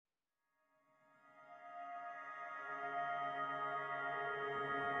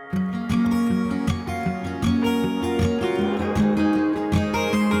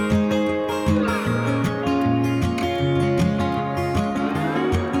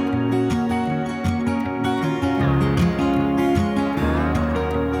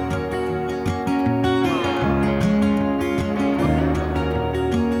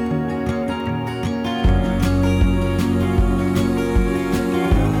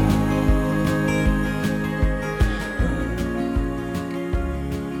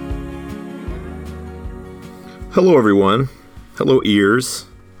Hello, everyone. Hello, ears.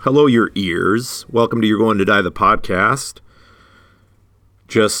 Hello, your ears. Welcome to You're Going to Die, the podcast.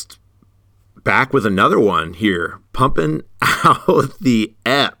 Just back with another one here. Pumping out the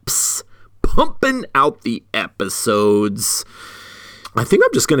eps. Pumping out the episodes. I think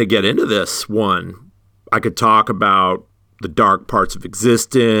I'm just going to get into this one. I could talk about the dark parts of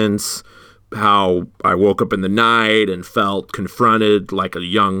existence, how I woke up in the night and felt confronted like a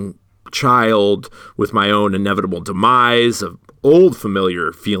young child with my own inevitable demise, an old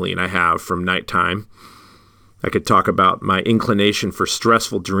familiar feeling I have from nighttime. I could talk about my inclination for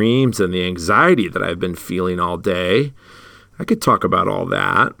stressful dreams and the anxiety that I've been feeling all day. I could talk about all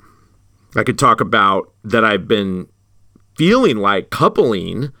that. I could talk about that I've been feeling like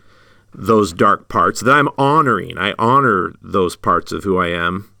coupling those dark parts that I'm honoring. I honor those parts of who I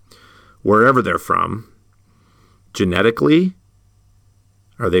am, wherever they're from. Genetically,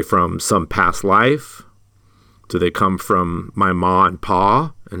 are they from some past life? Do they come from my ma and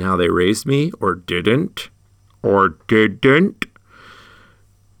pa and how they raised me, or didn't? Or didn't?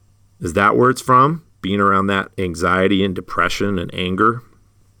 Is that where it's from? Being around that anxiety and depression and anger?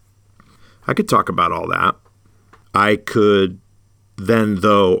 I could talk about all that. I could then,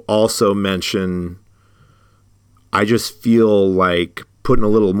 though, also mention I just feel like putting a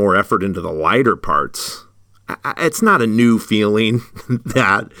little more effort into the lighter parts. It's not a new feeling,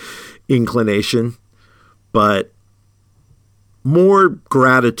 that inclination, but more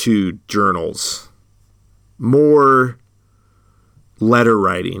gratitude journals, more letter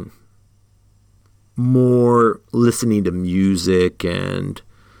writing, more listening to music and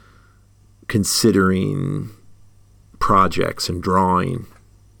considering projects and drawing,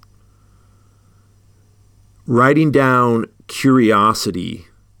 writing down curiosity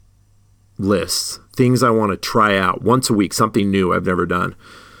lists, things I want to try out once a week, something new I've never done.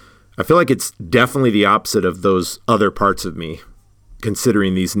 I feel like it's definitely the opposite of those other parts of me,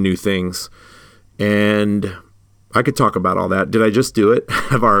 considering these new things. And I could talk about all that. Did I just do it?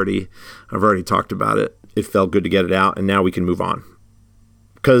 I've already talked about it. It felt good to get it out, and now we can move on.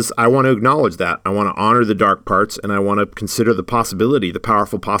 Because I want to acknowledge that. I want to honor the dark parts, and I want to consider the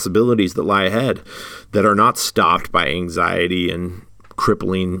powerful possibilities that lie ahead that are not stopped by anxiety and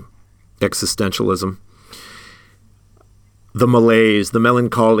crippling existentialism, the malaise, the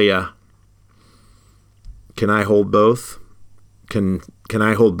melancholia. Can I hold both? Can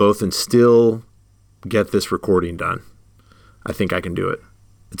I hold both and still get this recording done? I think I can do it.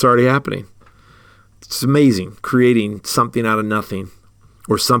 It's already happening. It's amazing, creating something out of nothing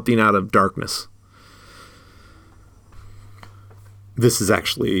or something out of darkness. This is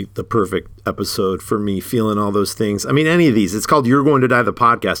actually the perfect episode for me feeling all those things. I mean, any of these, it's called You're Going to Die, the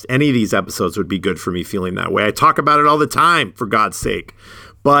podcast. Any of these episodes would be good for me feeling that way. I talk about it all the time, for God's sake.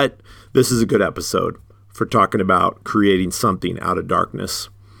 But this is a good episode for talking about creating something out of darkness.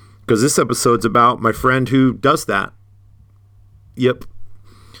 Because this episode's about my friend who does that. Yep.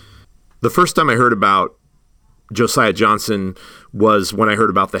 The first time I heard about Josiah Johnson was when I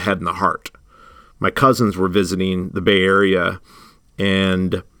heard about The Head and the Heart. My cousins were visiting the Bay Area,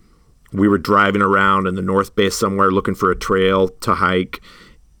 and we were driving around in the North Bay somewhere looking for a trail to hike,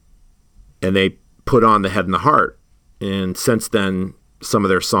 and they put on The Head and the Heart. And since then, some of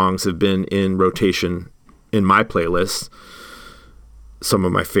their songs have been in rotation in my playlist. Some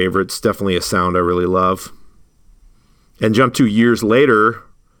of my favorites, definitely a sound I really love. And jump 2 years later,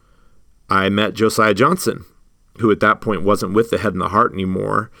 I met Josiah Johnson, who at that point wasn't with The Head and the Heart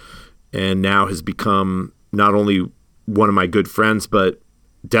anymore, and now has become not only one of my good friends, but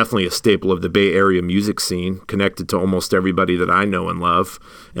definitely a staple of the Bay Area music scene, connected to almost everybody that I know and love,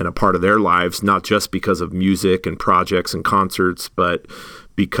 and a part of their lives, not just because of music and projects and concerts, but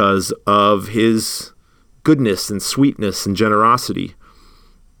because of his goodness and sweetness and generosity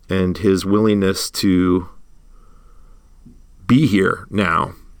and his willingness to be here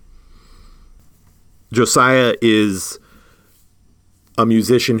now. Josiah is a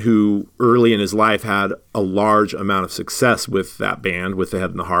musician who early in his life had a large amount of success with that band, with The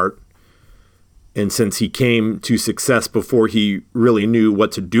Head and the Heart. And since he came to success before he really knew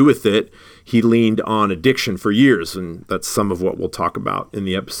what to do with it, he leaned on addiction for years. And that's some of what we'll talk about in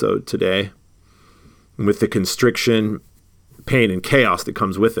the episode today, with the constriction, pain, and chaos that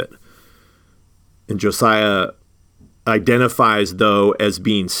comes with it. And Josiah identifies, though, as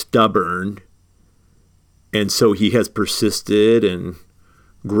being stubborn. And so he has persisted and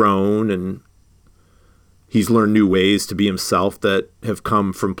grown, and he's learned new ways to be himself that have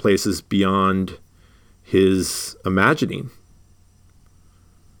come from places beyond his imagining.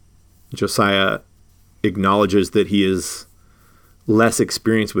 Josiah acknowledges that he is less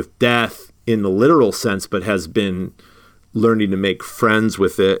experienced with death in the literal sense, but has been learning to make friends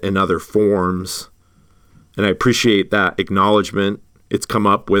with it in other forms. And I appreciate that acknowledgement. It's come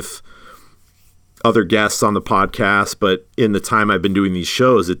up with other guests on the podcast, but in the time I've been doing these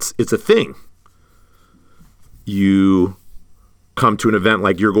shows, it's a thing. You come to an event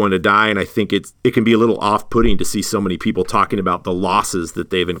like You're Going to Die, and I think it can be a little off-putting to see so many people talking about the losses that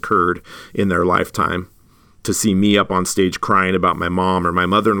they've incurred in their lifetime. To see me up on stage crying about my mom or my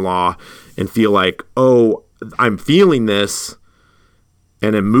mother-in-law and feel like, oh, I'm feeling this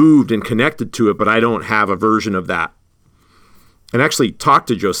and am moved and connected to it, but I don't have a version of that. And actually talked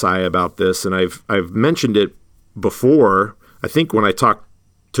to Josiah about this, and I've mentioned it before. I think when I talked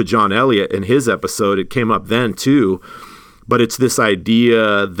to John Elliott in his episode, it came up then too. But it's this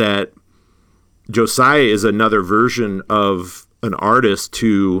idea that Josiah is another version of an artist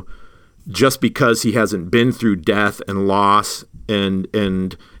who, just because he hasn't been through death and loss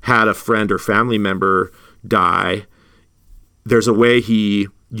and had a friend or family member die, there's a way he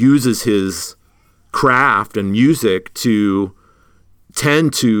uses his craft and music to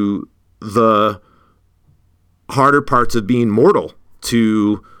tend to the harder parts of being mortal,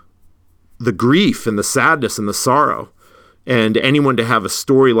 to the grief and the sadness and the sorrow. And anyone to have a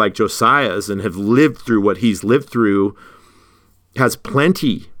story like Josiah's and have lived through what he's lived through has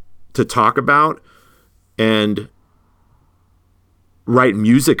plenty to talk about and write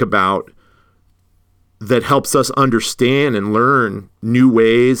music about that helps us understand and learn new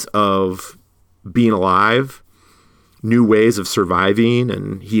ways of being alive, new ways of surviving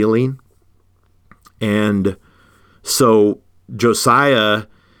and healing. And so Josiah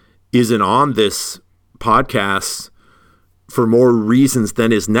isn't on this podcast for more reasons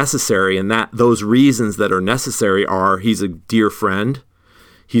than is necessary, and that those reasons that are necessary are he's a dear friend,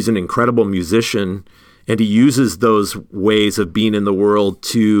 he's an incredible musician, and he uses those ways of being in the world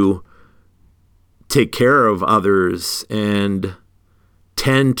to take care of others and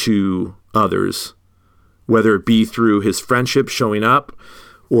tend to others, whether it be through his friendship showing up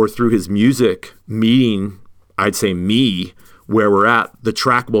or through his music meeting, I'd say, me, where we're at. The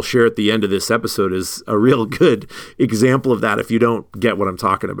track we'll share at the end of this episode is a real good example of that. If you don't get what I'm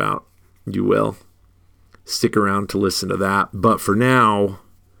talking about, you will. Stick around to listen to that. But for now,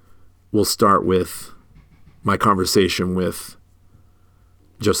 we'll start with my conversation with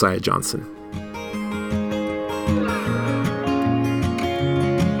Josiah Johnson.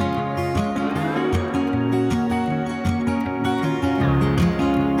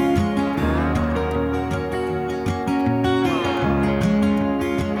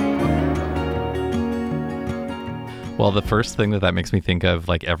 Well, the first thing that makes me think of,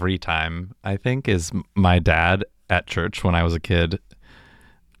 like, every time, I think, is my dad at church when I was a kid.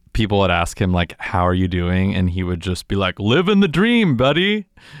 People would ask him, like, how are you doing? And he would just be like, living the dream, buddy.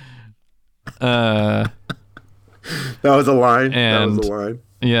 That was a line. And, that was a line.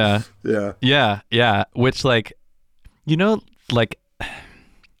 Yeah. Yeah. Yeah. Yeah. Which, like, you know, like,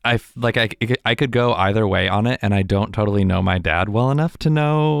 I could go either way on it, and I don't totally know my dad well enough to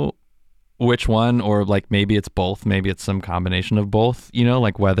know which one, or like maybe it's both, maybe it's some combination of both, you know,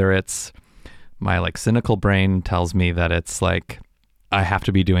 like whether it's my like cynical brain tells me that it's like I have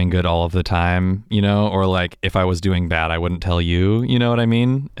to be doing good all of the time, you know, or like if I was doing bad I wouldn't tell you, you know what I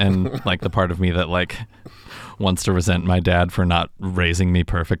mean? And like the part of me that like wants to resent my dad for not raising me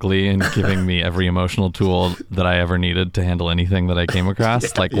perfectly and giving me every emotional tool that I ever needed to handle anything that I came across,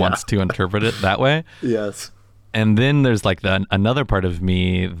 wants to interpret it that way. Yes. And then there's like another part of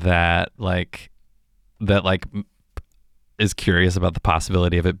me that is curious about the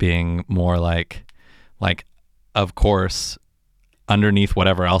possibility of it being more like, of course, underneath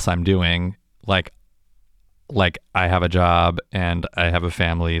whatever else I'm doing, like I have a job and I have a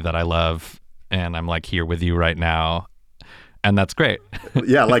family that I love and I'm like here with you right now. And that's great.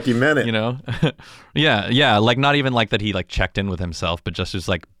 Yeah, like he meant it. You know? Yeah. Like not even like that he like checked in with himself, but just his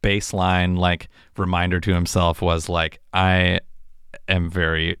like baseline like reminder to himself was like, I am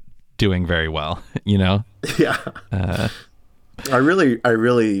doing very well, you know? Yeah. I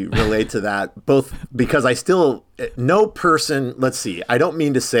really relate to that, both because no person, let's see, I don't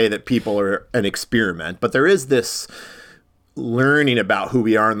mean to say that people are an experiment, but there is this learning about who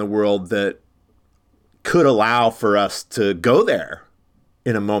we are in the world that could allow for us to go there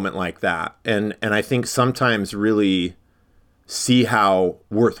in a moment like that. And I think sometimes really see how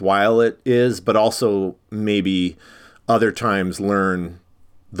worthwhile it is, but also maybe other times learn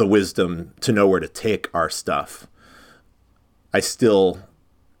the wisdom to know where to take our stuff. I still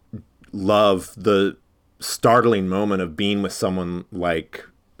love the startling moment of being with someone like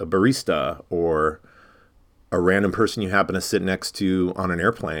a barista or a random person you happen to sit next to on an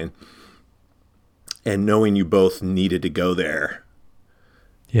airplane and knowing you both needed to go there.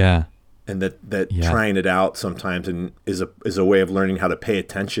 Yeah. And that trying it out sometimes is a way of learning how to pay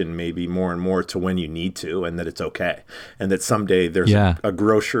attention maybe more and more to when you need to, and that it's okay. And that someday there's a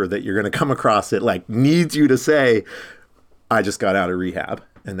grocer that you're going to come across that like needs you to say, I just got out of rehab.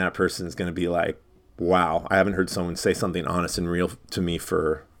 And that person is going to be like, wow, I haven't heard someone say something honest and real to me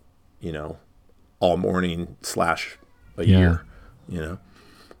for, all morning / a year,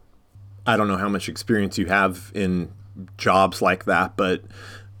 I don't know how much experience you have in jobs like that, but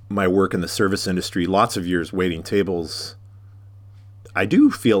my work in the service industry, lots of years waiting tables, I do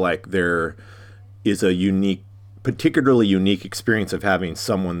feel like there is a particularly unique experience of having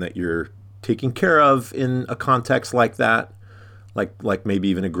someone that you're taking care of in a context like that, like maybe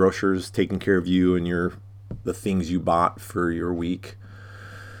even a grocer's taking care of you and the things you bought for your week.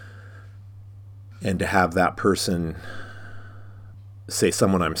 And to have that person, say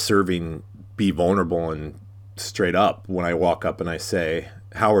someone I'm serving, be vulnerable and straight up when I walk up and I say,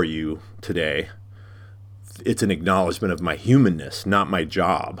 how are you today? It's an acknowledgement of my humanness, not my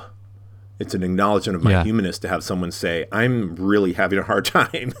job. It's an acknowledgement of my humanness to have someone say, I'm really having a hard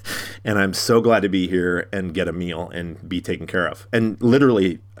time and I'm so glad to be here and get a meal and be taken care of. And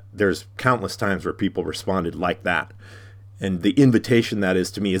literally, there's countless times where people responded like that. And the invitation that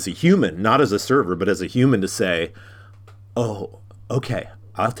is to me as a human, not as a server, but as a human to say, oh, okay,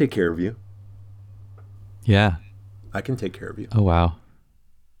 I'll take care of you. Yeah. I can take care of you. Oh, wow.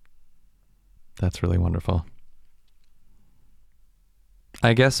 That's really wonderful.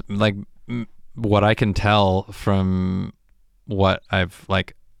 I guess like what I can tell from what I've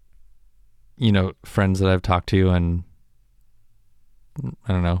friends that I've talked to, and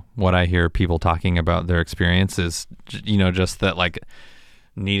I don't know what I hear people talking about their experiences, just that like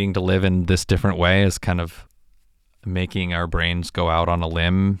needing to live in this different way is kind of making our brains go out on a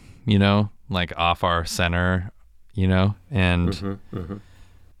limb, like off our center, and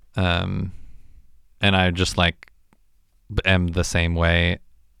and I just like am the same way,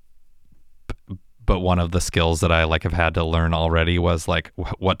 but one of the skills that I like have had to learn already was like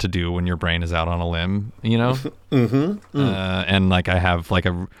what to do when your brain is out on a limb, and like I have like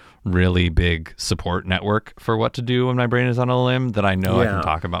a really big support network for what to do when my brain is on a limb, that I know I can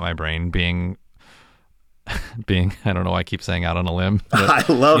talk about my brain being I don't know why I keep saying out on a limb, but, I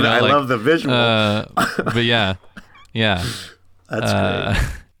love it. I love the visual. But yeah that's great.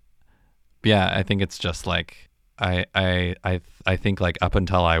 Yeah, I think it's just like I think like up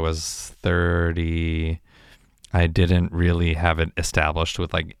until I was 30, I didn't really have it established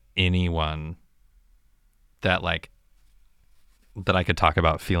with like anyone that I could talk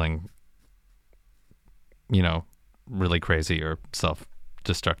about feeling, really crazy or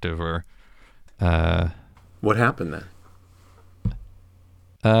self-destructive or what happened then?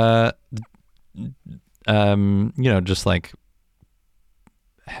 Just like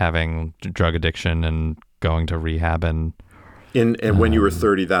having drug addiction and going to rehab and when you were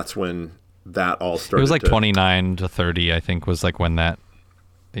 30, that's when that all started. It was like 29 to 30, I think, was like when that,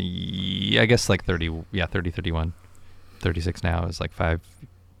 I guess like 30, 31, 36 now is like 5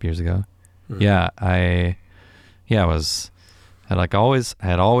 years ago. Mm-hmm. I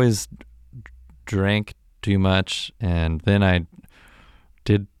had always drank too much, and then I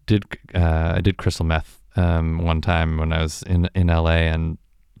did crystal meth one time when I was in LA, and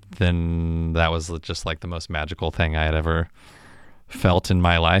then that was just like the most magical thing I had ever felt in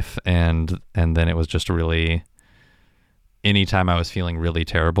my life, and then it was just really, anytime I was feeling really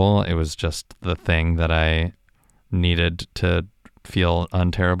terrible, it was just the thing that I needed to feel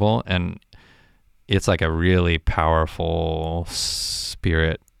unterrible. And it's like a really powerful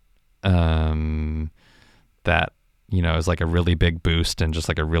spirit that is like a really big boost and just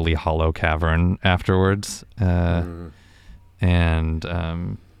like a really hollow cavern afterwards. And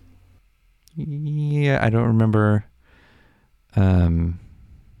I don't remember,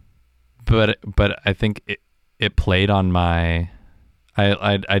 but I think it played on my,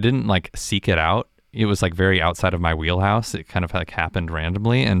 I didn't like seek it out it was like very outside of my wheelhouse. It kind of like happened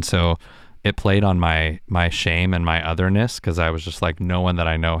randomly, and so it played on my shame and my otherness, because I was just like, no one that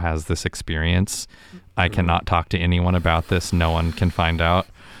I know has this experience. I cannot talk to anyone about this. No one can find out.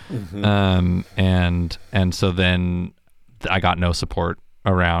 And so then I got no support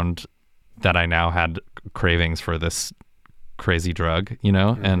around that. I now had cravings for this crazy drug, you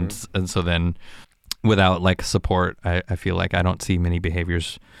know, and so then without like support, I feel like I don't see many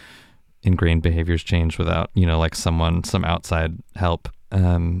ingrained behaviors change without, you know, like some outside help.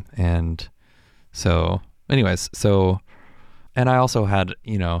 And so anyways, and I also had,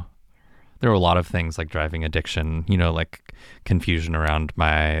 you know, there were a lot of things like driving addiction, you know, like confusion around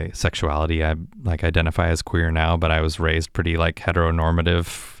my sexuality. I like identify as queer now, but I was raised pretty like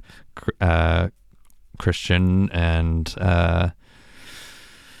heteronormative, Christian, and,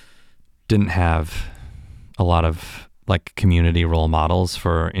 didn't have a lot of like community role models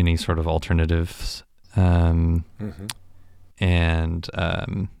for any sort of alternatives. And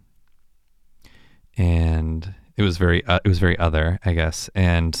it was very other, I guess.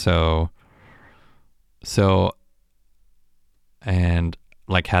 And so and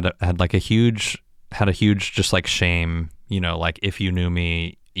like had a huge just like shame, you know, like if you knew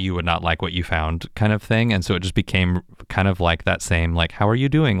me, you would not like what you found kind of thing. And so it just became kind of like that same, like, how are you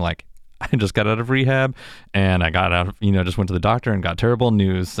doing? Like, I just got out of rehab and I got out of, you know, just went to the doctor and got terrible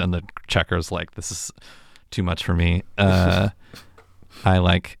news. And the checker's like, this is too much for me. There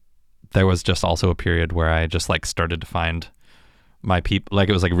was just also a period where I just like started to find my people, like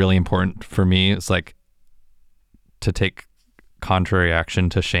it was like really important for me. It's like to take contrary action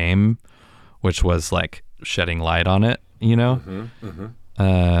to shame, which was like shedding light on it, you know?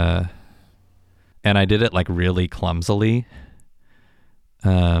 And I did it like really clumsily.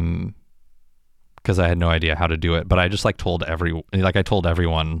 Because I had no idea how to do it, but I just like told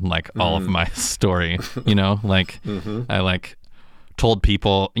everyone like all of my story, you know, like I like told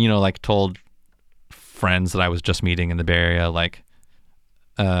people, you know, like told friends that I was just meeting in the Bay Area, like,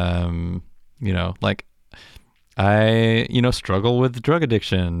 you know, like I, you know, struggle with drug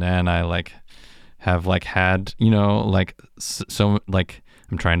addiction, and I like have like had, you know, like so like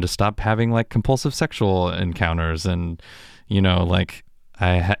I'm trying to stop having like compulsive sexual encounters, and, you know, like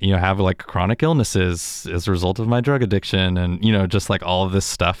I have like chronic illnesses as a result of my drug addiction, and, you know, just like all of this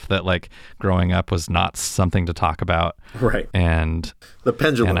stuff that like growing up was not something to talk about. Right. And the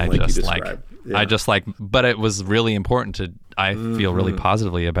pendulum, and like you described. I just like, but it was really important to, I feel really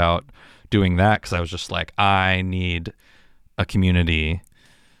positively about doing that, because I was just like, I need a community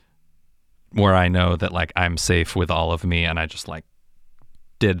where I know that like I'm safe with all of me. And I just like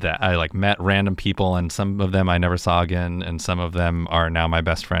did that. I like met random people, and some of them I never saw again, and some of them are now my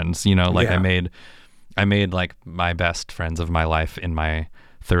best friends, you know, like I made like my best friends of my life in my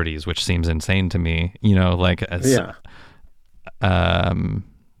 30s, which seems insane to me, you know, like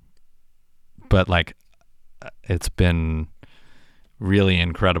but like it's been really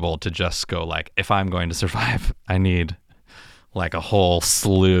incredible to just go like, if I'm going to survive, I need like a whole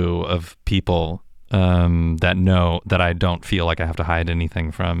slew of people that know that I don't feel like I have to hide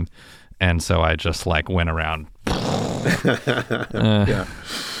anything from. And so I just like went around. Yeah.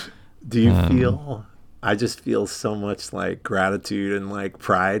 Do you feel, I just feel so much like gratitude and like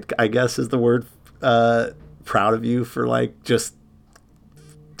pride, I guess is the word, proud of you for like just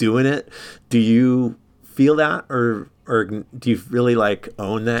doing it. Do you feel that, or do you really like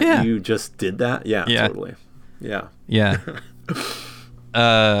own that you just did that? Yeah. Totally. Yeah.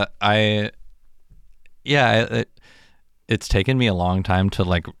 It's taken me a long time to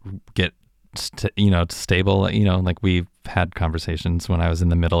like get stable, you know, like we've had conversations when I was in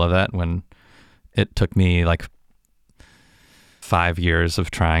the middle of that, when it took me like 5 years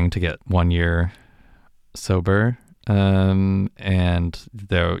of trying to get 1 year sober. And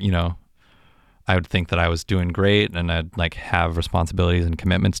there, you know, I would think that I was doing great, and I'd like have responsibilities and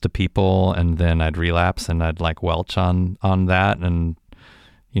commitments to people, and then I'd relapse and I'd like welch on that, and,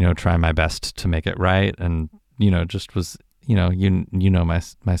 you know, try my best to make it right. And, you know, just was, you know, you know my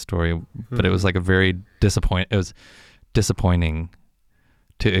story, but it was like it was disappointing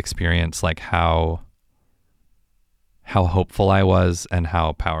to experience like how hopeful I was and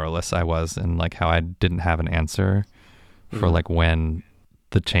how powerless I was, and like how I didn't have an answer for like when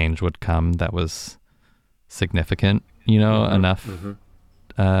the change would come that was significant, you know, enough,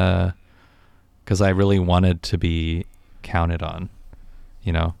 because I really wanted to be counted on,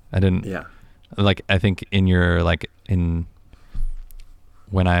 you know. I didn't like, I think in your like in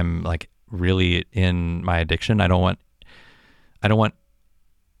when I'm like really in my addiction, I don't want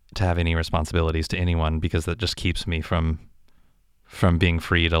to have any responsibilities to anyone, because that just keeps me from from being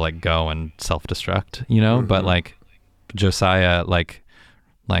free to like go and self-destruct, you know. But like Josiah, like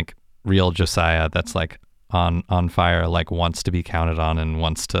real Josiah, that's like on fire, like wants to be counted on and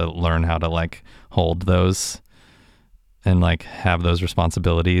wants to learn how to like hold those and like have those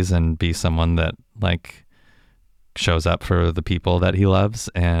responsibilities and be someone that like shows up for the people that he loves.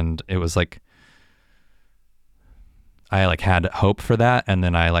 And it was like I like had hope for that, and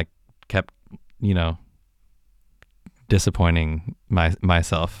then I like kept, you know, disappointing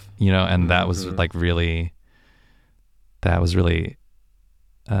myself, you know, and that was like really that was really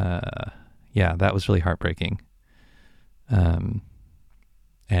heartbreaking. And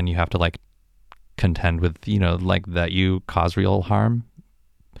you have to like contend with, you know, like that you cause real harm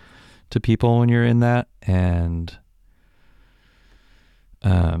to people when you're in that. And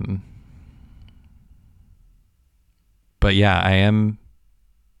but yeah, I am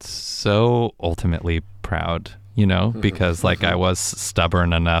so ultimately proud, you know, because like I was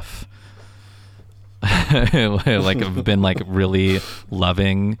stubborn enough. Like I've been like really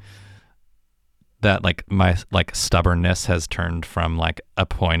loving that, like my like stubbornness has turned from like a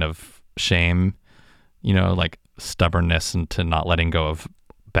point of shame, you know, like stubbornness into not letting go of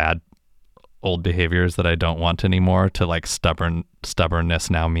bad old behaviors that I don't want anymore, to like stubbornness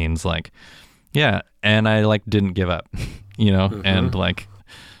now means like, yeah, and I like didn't give up, you know, and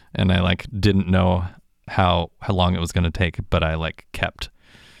I like didn't know how long it was going to take, but I like kept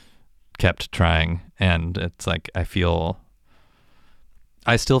trying. And it's like I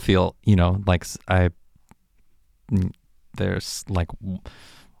still feel, you know, like there's like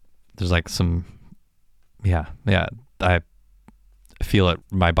some I feel it,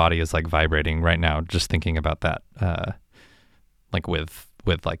 my body is like vibrating right now just thinking about that, like with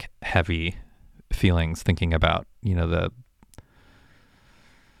like heavy feelings, thinking about, you know, the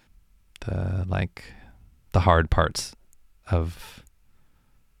like the hard parts of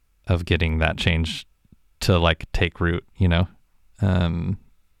getting that change to like take root, you know.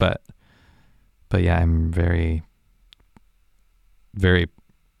 But yeah, I'm very, very,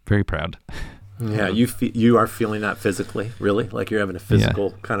 very proud. Yeah, you are feeling that physically, really? Like you're having a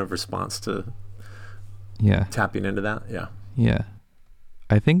physical kind of response to tapping into that? Yeah. Yeah.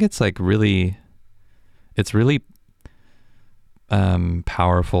 I think it's like really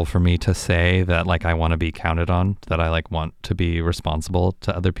powerful for me to say that like I want to be counted on, that I like want to be responsible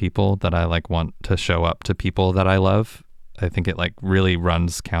to other people, that I like want to show up to people that I love. I think it like really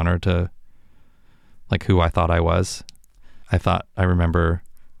runs counter to like who I thought I was. I remember,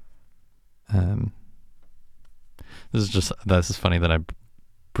 this is funny that I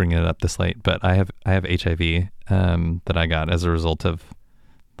bring it up this late, but I have HIV, that I got as a result of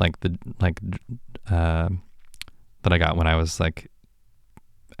that I got when I was like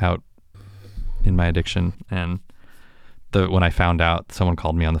out in my addiction. And when I found out, someone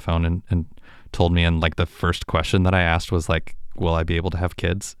called me on the phone and told me, and like the first question that I asked was like, will I be able to have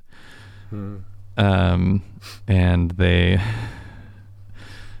kids? And they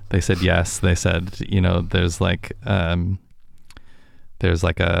said yes. They said, you know, there's like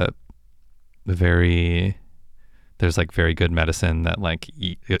very good medicine that like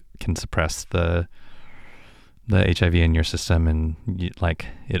it can suppress the HIV in your system, and like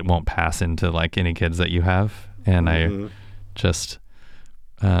it won't pass into like any kids that you have. And I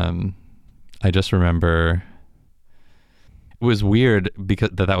just remember it was weird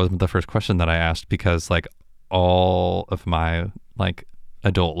because that was the first question that I asked, because like all of my like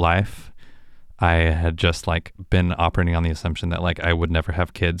adult life I had just like been operating on the assumption that like I would never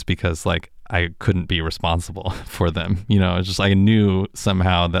have kids because like I couldn't be responsible for them. You know, it's just, I knew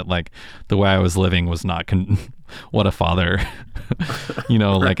somehow that like the way I was living was not what a father, you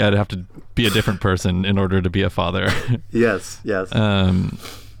know, like I'd have to be a different person in order to be a father. Yes. And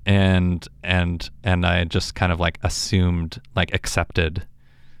I just kind of like accepted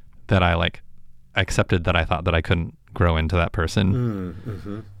that I thought that I couldn't grow into that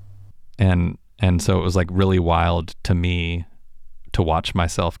person. And so it was like really wild to me to watch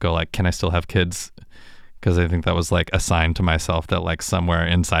myself go like, can I still have kids? Because I think that was like a sign to myself that like somewhere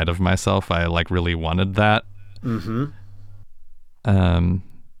inside of myself I like really wanted that. And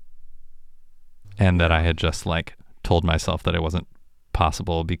that I had just like told myself that it wasn't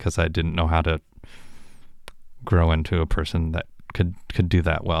possible because I didn't know how to grow into a person that could do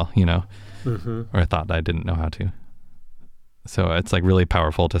that well, you know, or I thought I didn't know how to. So it's like really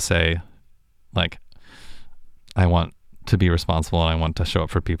powerful to say like, I want to be responsible and I want to show up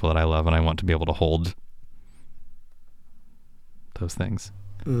for people that I love and I want to be able to hold those things.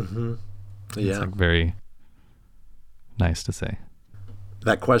 Yeah. It's like very nice to say.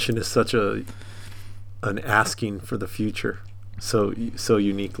 That question is such an asking for the future. so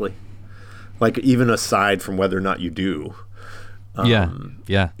uniquely. Like, even aside from whether or not you do. Yeah.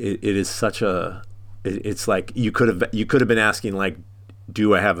 It is such a. It's like you could have been asking, like,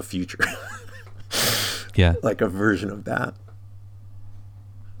 do I have a future? Yeah. Like a version of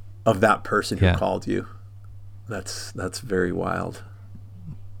that person who called you. That's very wild.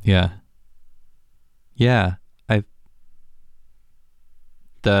 Yeah. Yeah.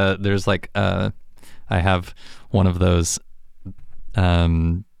 There's like I have one of those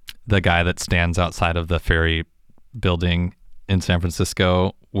the guy that stands outside of the ferry building in San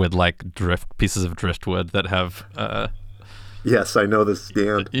Francisco with like pieces of driftwood that have yes, I know this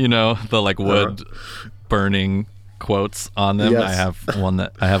stand. You know, the like wood burning quotes on them. Yes. I have one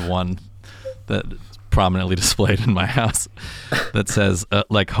that prominently displayed in my house that says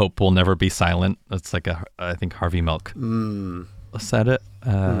like hope will never be silent. It's like I think Harvey Milk said it,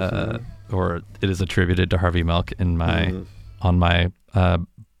 or it is attributed to Harvey Milk in my on my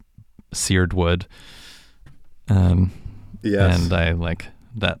seared wood. Yes. And I like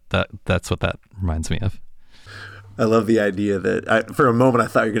that's what that reminds me of. I love the idea that for a moment I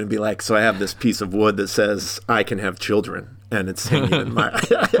thought you were going to be like, so I have this piece of wood that says I can have children, and it's hanging in my.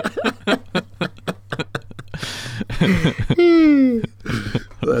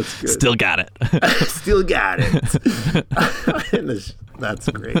 That's good. Still got it. Still got it. That's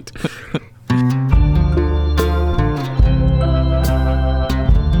great.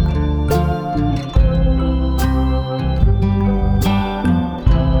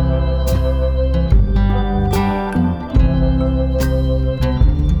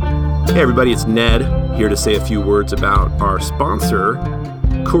 Hey everybody, it's Ned here to say a few words about our sponsor,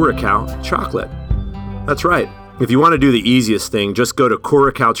 Curacao Chocolate. That's right. If you want to do the easiest thing, just go to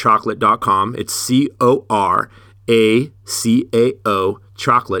curacaochocolate.com. It's CORACAO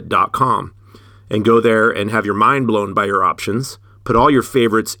chocolate.com. And go there and have your mind blown by your options. Put all your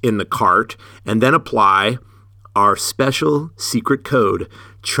favorites in the cart and then apply our special secret code,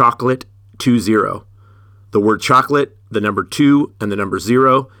 chocolate20. The word chocolate, the number 2, and the number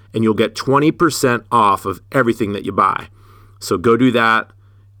 0, and you'll get 20% off of everything that you buy. So go do that.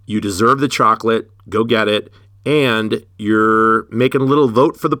 You deserve the chocolate. Go get it. And you're making a little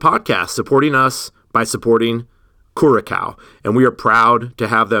vote for the podcast, supporting us by supporting Curacao. And we are proud to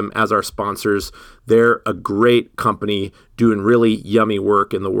have them as our sponsors. They're a great company doing really yummy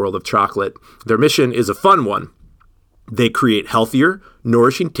work in the world of chocolate. Their mission is a fun one. They create healthier,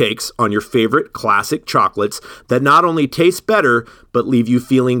 nourishing takes on your favorite classic chocolates that not only taste better, but leave you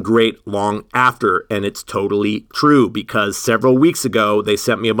feeling great long after. And it's totally true because several weeks ago, they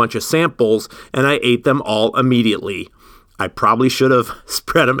sent me a bunch of samples and I ate them all immediately. I probably should have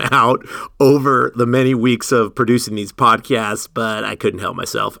spread them out over the many weeks of producing these podcasts, but I couldn't help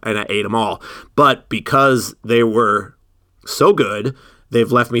myself and I ate them all. But because they were so good,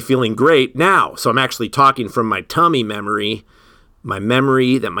 they've left me feeling great now. So I'm actually talking from my tummy memory, my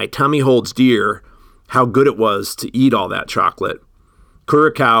memory that my tummy holds dear, how good it was to eat all that chocolate.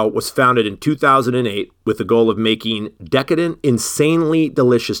 Curacao was founded in 2008 with the goal of making decadent, insanely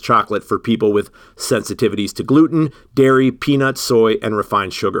delicious chocolate for people with sensitivities to gluten, dairy, peanuts, soy, and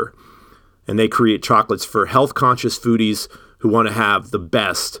refined sugar. And they create chocolates for health-conscious foodies who want to have the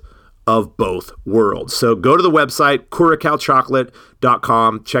best of both worlds. So go to the website,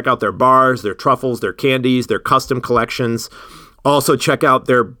 curacaochocolate.com. Check out their bars, their truffles, their candies, their custom collections. Also check out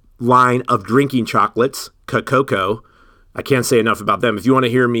their line of drinking chocolates, Cococo. I can't say enough about them. If you want to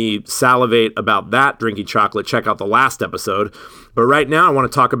hear me salivate about that drinking chocolate, check out the last episode. But right now, I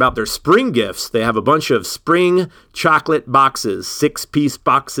want to talk about their spring gifts. They have a bunch of spring chocolate boxes, 6-piece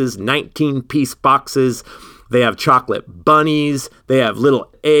boxes, 19-piece boxes. They have chocolate bunnies. They have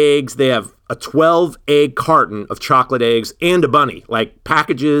little eggs. They have a 12-egg carton of chocolate eggs and a bunny, like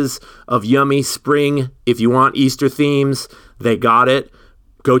packages of yummy spring. If you want Easter themes, they got it.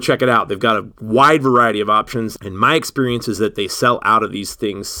 Go check it out. They've got a wide variety of options. And my experience is that they sell out of these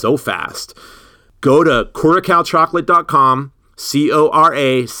things so fast. Go to curacaochocolate.com,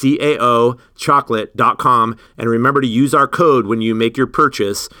 CORACAO chocolate.com, and remember to use our code when you make your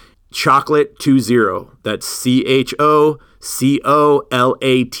purchase, chocolate20. That's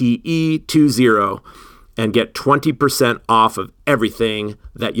CHOCOLATE20, and get 20% off of everything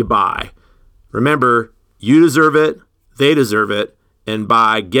that you buy. Remember, you deserve it, they deserve it, and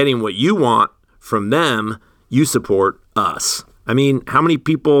by getting what you want from them, you support us. I mean, how many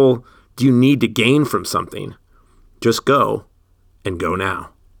people do you need to gain from something? Just go, and go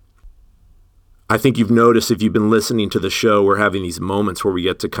now. I think you've noticed if you've been listening to the show, we're having these moments where we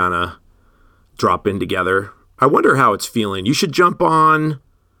get to kind of drop in together. I wonder how it's feeling. You should jump on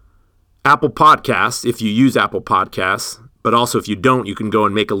Apple Podcasts, if you use Apple Podcasts, but also if you don't, you can go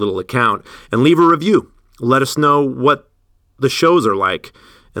and make a little account and leave a review. Let us know what the shows are like,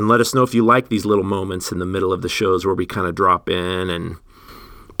 and let us know if you like these little moments in the middle of the shows where we kind of drop in and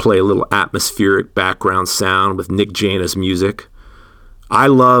play a little atmospheric background sound with Nick Jaina's music. I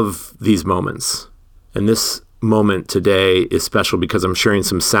love these moments, and this moment today is special because I'm sharing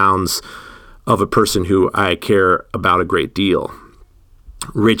some sounds of a person who I care about a great deal.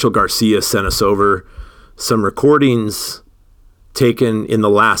 Rachel Garcia sent us over some recordings taken in the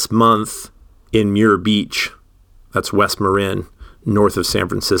last month in Muir Beach. That's West Marin, north of San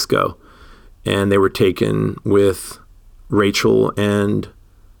Francisco. And they were taken with Rachel and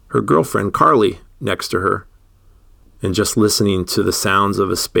her girlfriend, Carly, next to her. And just listening to the sounds of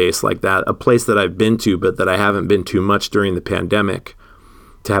a space like that, a place that I've been to, but that I haven't been to much during the pandemic,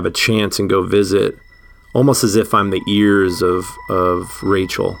 to have a chance and go visit, almost as if I'm the ears of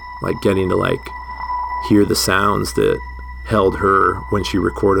Rachel, like getting to like hear the sounds that held her when she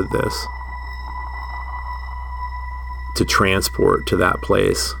recorded this, to transport to that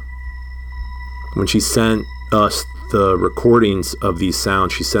place. When she sent us the recordings of these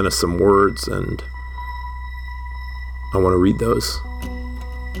sounds, she sent us some words, and I want to read those.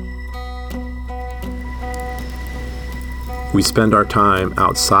 We spend our time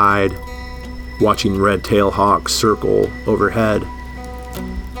outside watching red-tailed hawks circle overhead.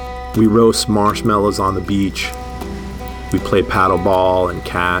 We roast marshmallows on the beach. We play paddleball and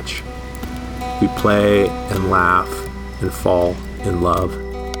catch. We play and laugh and fall in love.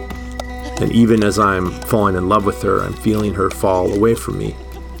 And even as I'm falling in love with her, I'm feeling her fall away from me.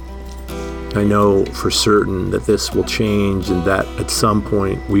 I know for certain that this will change and that at some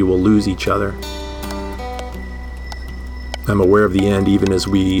point we will lose each other. I'm aware of the end even as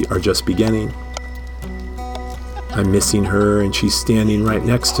we are just beginning. I'm missing her and she's standing right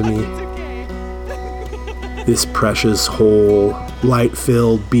next to me. This precious, whole,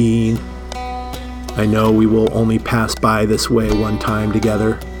 light-filled being. I know we will only pass by this way one time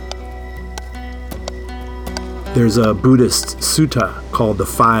together. There's a Buddhist sutta called the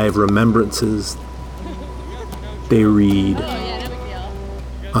Five Remembrances. They read,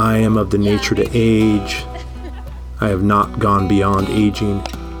 I am of the nature to age. I have not gone beyond aging.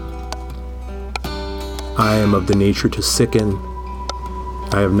 I am of the nature to sicken.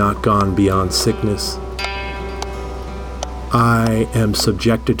 I have not gone beyond sickness. I am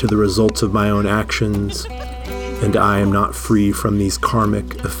subjected to the results of my own actions, and I am not free from these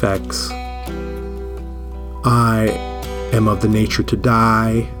karmic effects. I am of the nature to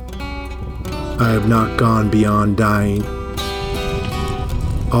die. I have not gone beyond dying.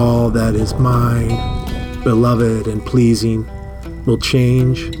 All that is mine, beloved and pleasing, will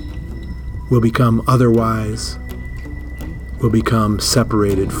change, will become otherwise, will become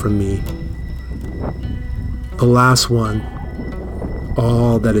separated from me. The last one,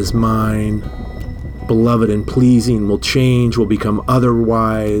 all that is mine, beloved and pleasing, will change, will become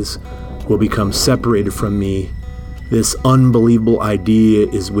otherwise, will become separated from me. This unbelievable idea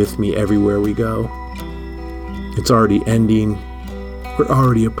is with me everywhere we go. It's already ending. We're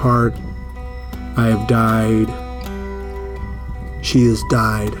already apart. I have died. She has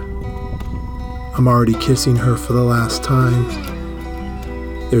died. I'm already kissing her for the last time.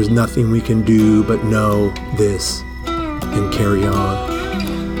 There's nothing we can do but know this and carry on.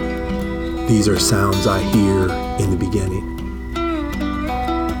 These are sounds I hear in the beginning.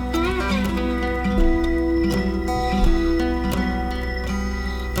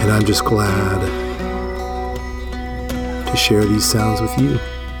 And I'm just glad to share these sounds with you.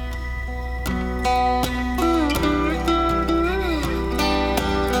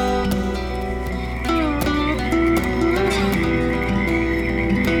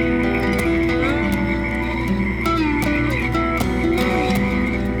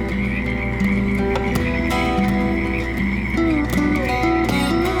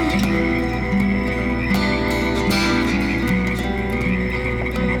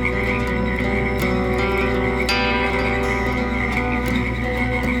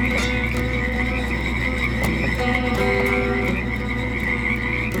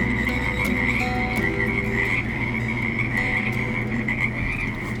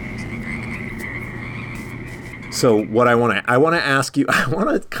 So what I want to ask you, I want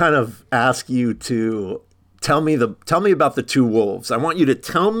to kind of ask you to tell me about the two wolves. I want you to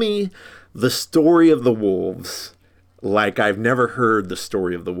tell me the story of the wolves like I've never heard the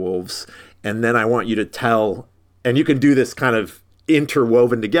story of the wolves. And then I want you to tell, and you can do this kind of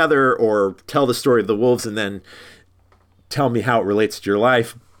interwoven together, or tell the story of the wolves and then tell me how it relates to your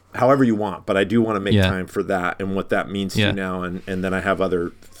life. however you want, but I do want to make Yeah. time for that and what that means to Yeah. you now. And then I have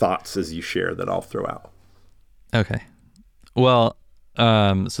other thoughts as you share that I'll throw out. Okay. Well,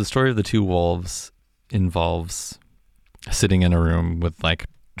 so the story of the two wolves involves sitting in a room with like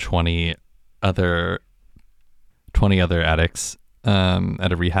 20 other addicts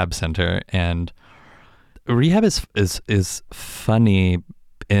at a rehab center, and rehab is funny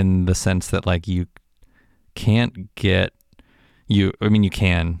in the sense that like you can't get you. I mean, you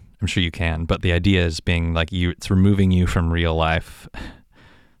can. I'm sure you can, but the idea is being like it's removing you from real life,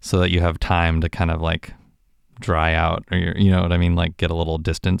 so that you have time to kind of like dry out, or you know what I mean, like get a little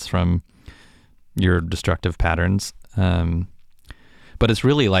distance from your destructive patterns. But it's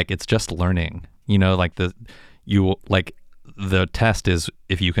really like it's just learning. You know, like the test is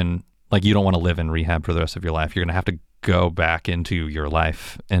if you can, like, you don't want to live in rehab for the rest of your life. You're gonna have to go back into your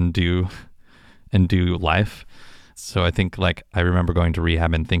life and do life. So I think like I remember going to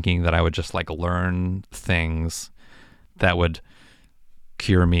rehab and thinking that I would just like learn things that would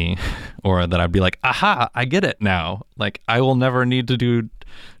cure me, or that I'd be like, aha, I get it now. Like I will never need to do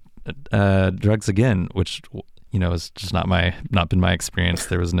drugs again, which, you know, is just not been my experience.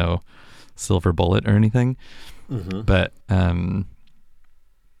 There was no silver bullet or anything. Mm-hmm. But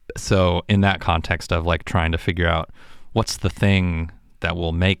so in that context of like trying to figure out what's the thing that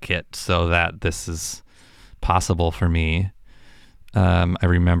will make it so that this is possible for me, I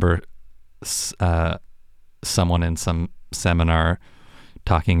remember someone in some seminar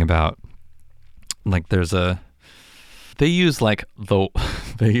talking about like they use like the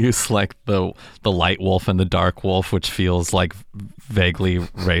light wolf and the dark wolf, which feels like vaguely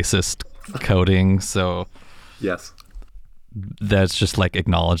racist coding. So Yes. that's just like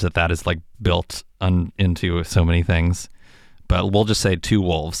acknowledge that is like built into so many things. But we'll just say two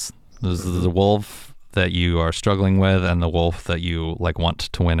wolves. There's the wolf that you are struggling with and the wolf that you like want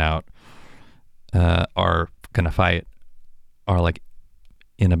to win out, are gonna fight, are like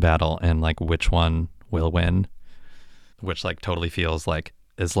in a battle, and like which one will win, which like totally feels like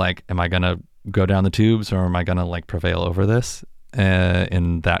is like, am I gonna go down the tubes or am I gonna like prevail over this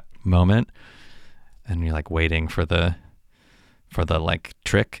in that moment? And you're like waiting for the like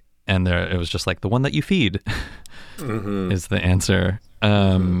trick, and it was just like the one that you feed Mm-hmm. is the answer,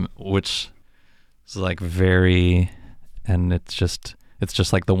 which is like very, and it's just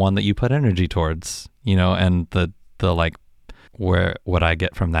like the one that you put energy towards, you know. And the like where what I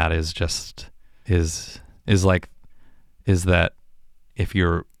get from that is just is that if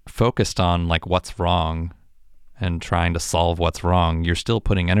you're focused on like what's wrong and trying to solve what's wrong, you're still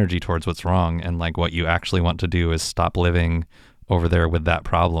putting energy towards what's wrong. And like what you actually want to do is stop living over there with that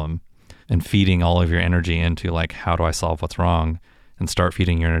problem and feeding all of your energy into like, how do I solve what's wrong? And start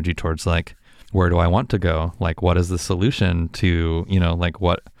feeding your energy towards like, where do I want to go? Like, what is the solution to, you know, like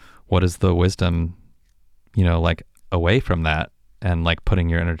what is the wisdom, you know, like away from that, and like putting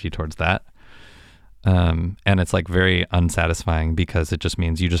your energy towards that. And it's like very unsatisfying because it just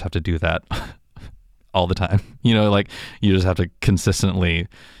means you just have to do that all the time. You know, like you just have to consistently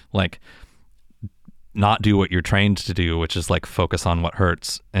like not do what you're trained to do, which is like focus on what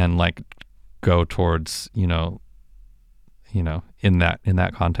hurts and like go towards, you know, in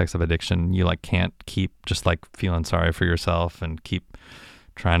that context of addiction, you like can't keep just like feeling sorry for yourself and keep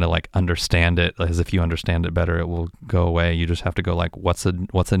trying to like understand it as if you understand it better, it will go away. You just have to go like, what's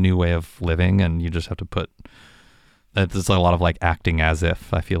a new way of living? And you just have to put, there's a lot of like acting as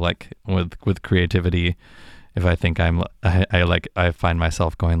if. I feel like with creativity, if I think I find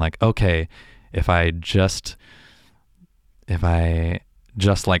myself going like, okay, if I just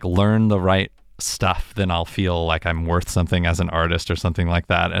like learn the right stuff, then I'll feel like I'm worth something as an artist or something like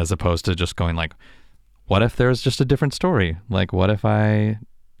that, as opposed to just going like, what if there's just a different story? Like, what if I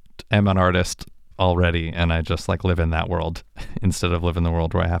am an artist already and I just like live in that world instead of live in the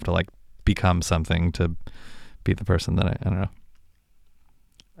world where I have to like become something to be the person that I don't know.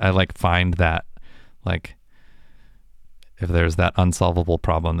 I like find that like if there's that unsolvable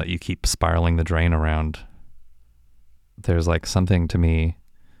problem that you keep spiraling the drain around, there's like something to me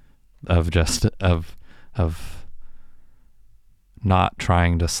of just of not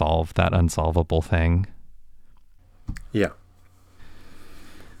trying to solve that unsolvable thing. Yeah.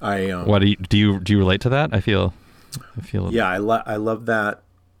 What do you relate to that? I feel. Yeah, I love that.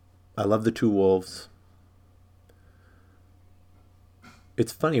 I love the two wolves.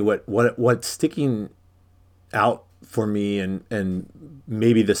 It's funny what's sticking out for me, and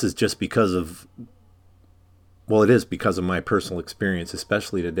maybe this is just because of, well, it is because of my personal experience,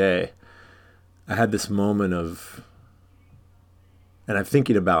 especially today. I had this moment of, and I'm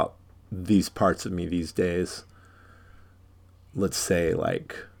thinking about these parts of me these days. Let's say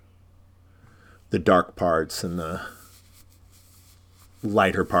like the dark parts and the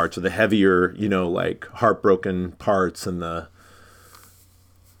lighter parts, or the heavier, like heartbroken parts, and the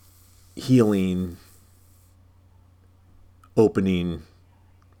healing, opening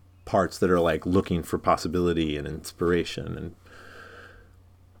parts that are like looking for possibility and inspiration.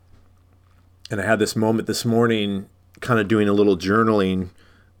 And I had this moment this morning, kind of doing a little journaling,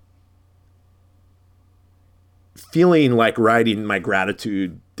 feeling like writing my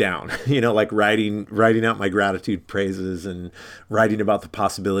gratitude down, like writing out my gratitude praises, and writing about the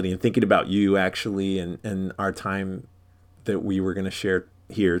possibility, and thinking about you actually, and our time that we were going to share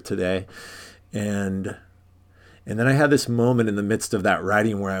here today. And then I had this moment in the midst of that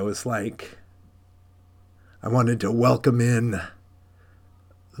writing where I was like, I wanted to welcome in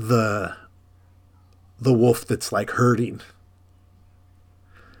the wolf that's like hurting,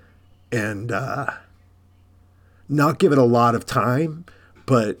 and not give it a lot of time,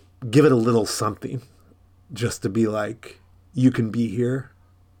 but give it a little something, just to be like, you can be here.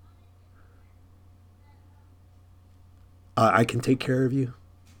 I can take care of you.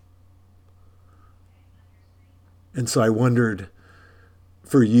 And so I wondered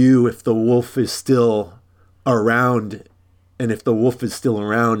for you, if the wolf is still around, and if the wolf is still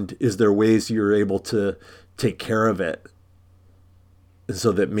around, is there ways you're able to take care of it? And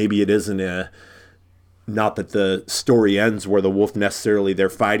so that maybe it isn't not that the story ends where the wolf necessarily they're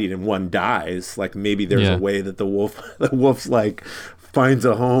fighting and one dies. Like maybe there's a way that the wolf's like finds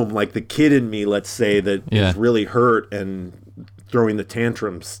a home, like the kid in me, let's say, that is really hurt and throwing the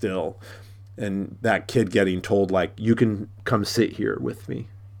tantrum still. And that kid getting told, like, you can come sit here with me.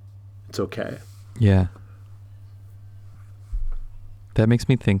 It's okay. Yeah. That makes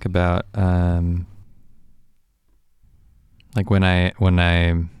me think about, like when I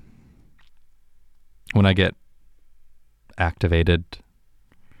get activated,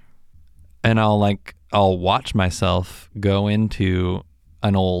 and I'll watch myself go into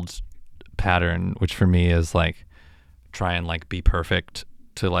an old pattern, which for me is like try and like be perfect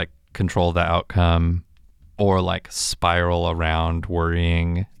to like control the outcome, or like spiral around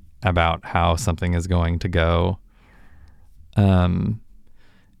worrying about how something is going to go. And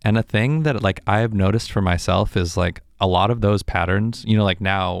a thing that like I've noticed for myself is like a lot of those patterns, like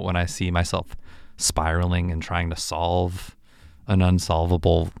now when I see myself spiraling and trying to solve an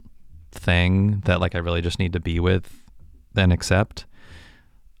unsolvable thing that like I really just need to be with and accept,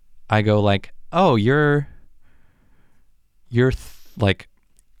 I go like, oh, you're like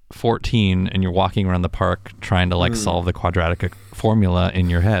 14 and you're walking around the park trying to like solve the quadratic formula in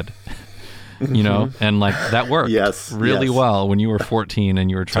your head, and like that worked really well when you were 14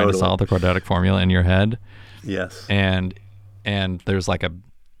 and you were trying to solve the quadratic formula in your head. Yes. And there's like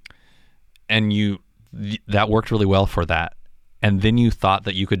that worked really well for that. And then you thought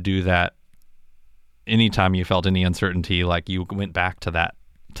that you could do that anytime you felt any uncertainty, like you went back to that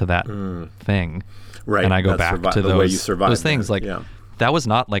thing. Right. And I go back to those things. Like that was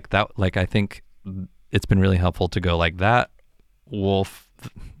not like that. Like, I think it's been really helpful to go like that wolf,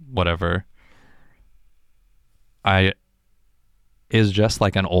 whatever, is just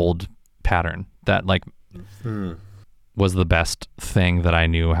like an old pattern that like was the best thing that I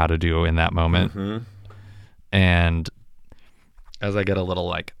knew how to do in that moment. Mm-hmm. And as I get a little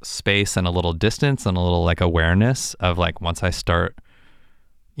like space and a little distance and a little like awareness of like, once I start,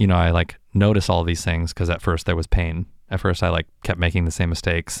 I like notice all these things, because at first there was pain. At first I like kept making the same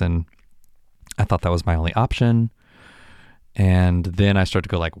mistakes and I thought that was my only option. And then I started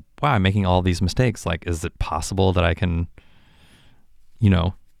to go like, wow, I'm making all these mistakes. Like, is it possible that I can,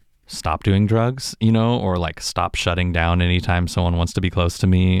 stop doing drugs, or like stop shutting down anytime someone wants to be close to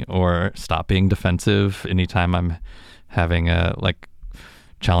me, or stop being defensive anytime I'm having a like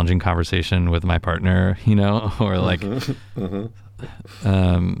challenging conversation with my partner, or like,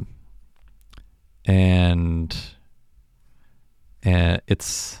 and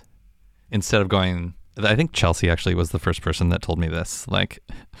it's, instead of going, I think Chelsea actually was the first person that told me this, like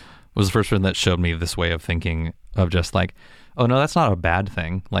was the first person that showed me this way of thinking of just like, oh no, that's not a bad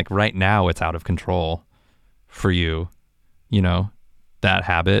thing. Like right now it's out of control for you, that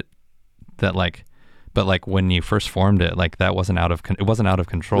habit that like, but like when you first formed it, like that wasn't out of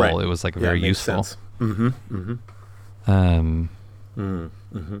control. Right. It was like very useful. Sense. Mm-hmm.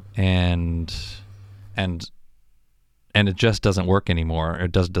 Mm-hmm. And it just doesn't work anymore.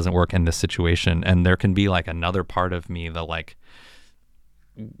 It doesn't work in this situation. And there can be like another part of me, the like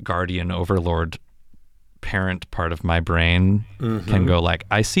guardian overlord parent part of my brain can go like,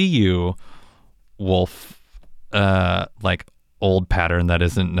 I see you, wolf, like old pattern that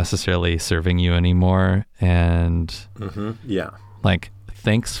isn't necessarily serving you anymore. And like,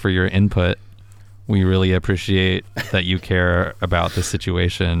 thanks for your input. We really appreciate that you care about the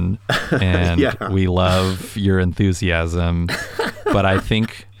situation, and we love your enthusiasm. But I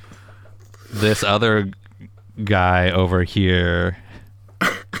think this other guy over here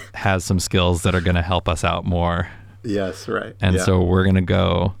has some skills that are going to help us out more. Yes, right. And so we're going to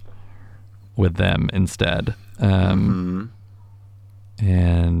go with them instead. And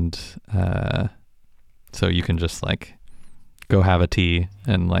so you can just like go have a tea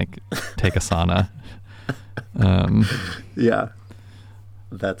and like take a sauna. Yeah,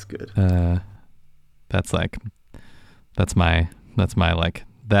 that's good. That's my like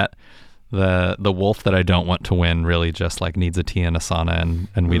that. The wolf that I don't want to win really just like needs a tea and a sauna,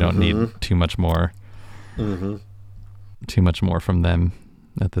 and we don't need too much more. Too much more from them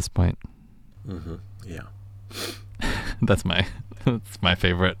at this point. Yeah. That's my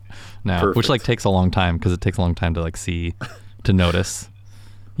favorite now. Perfect. Which like takes a long time because it takes a long time to like see, to notice,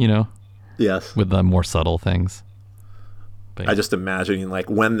 you know? Yes. With the more subtle things. But, I just imagining like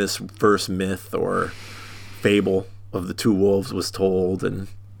when this first myth or fable of the two wolves was told, and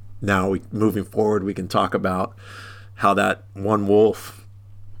now moving forward, we can talk about how that one wolf,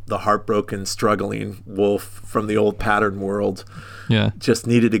 the heartbroken, struggling wolf from the old pattern world, just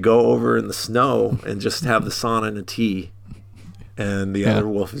needed to go over in the snow and just have the sauna and a tea. And the other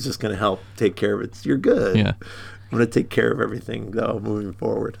wolf is just going to help take care of it. You're good. Yeah. I'm going to take care of everything, though, moving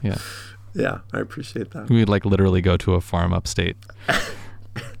forward. Yeah. Yeah, I appreciate that. We'd like literally go to a farm upstate.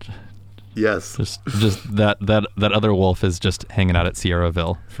 Yes. Just that other wolf is just hanging out at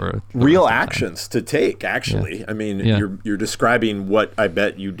Sierraville for real actions to take, actually. Yeah. I mean, you're describing what I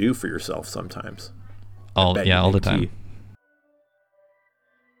bet you do for yourself sometimes. All the time.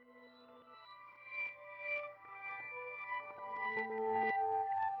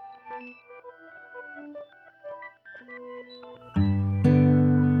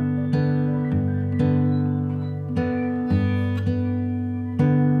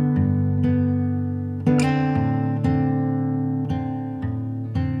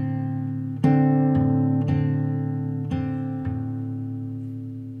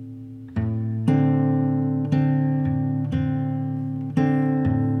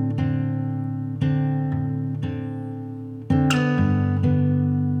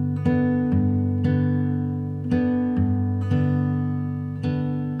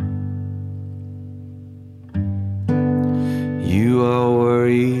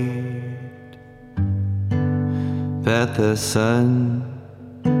 The sun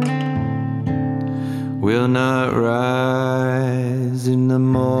will not rise in the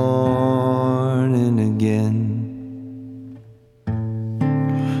morning again,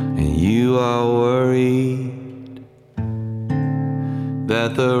 and you are worried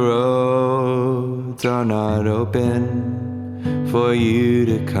that the roads are not open for you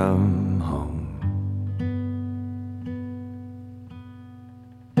to come home.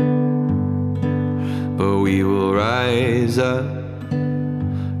 But we will rise up,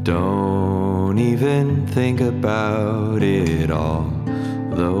 don't even think about it all.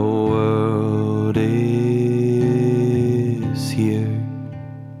 The world is here.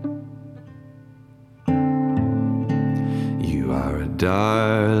 You are a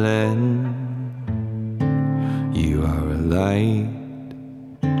darling, you are a light,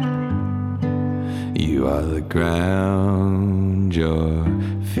 you are the ground your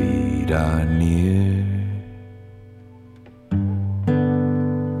feet are near.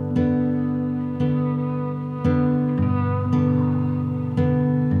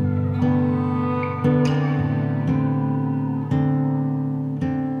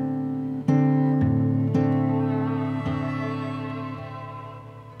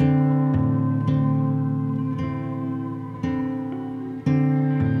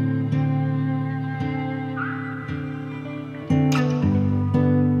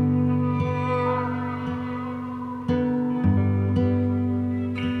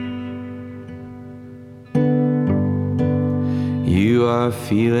 You are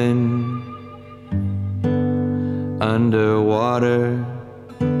feeling underwater,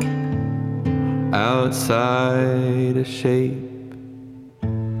 outside a shape,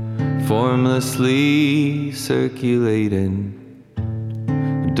 formlessly circulating.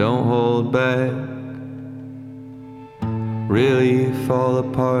 Don't hold back, really fall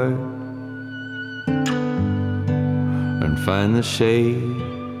apart, and find the shape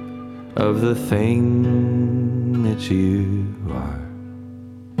of the thing that you are.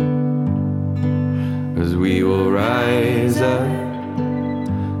 'Cause we will rise up,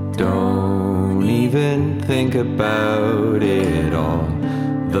 don't even think about it all.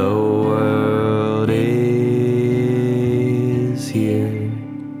 The world is here.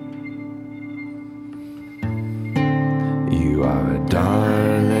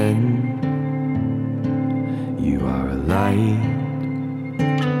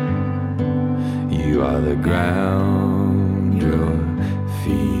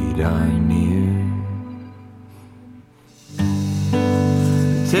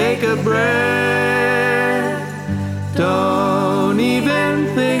 Take a breath. Don't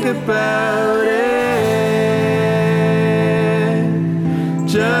even think about it.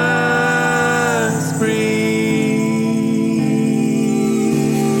 Just breathe.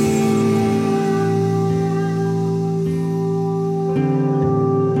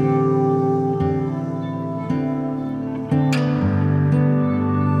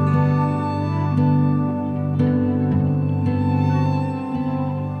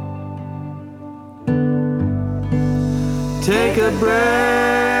 Take a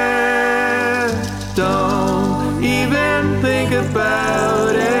breath, don't even think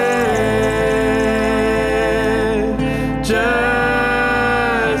about it,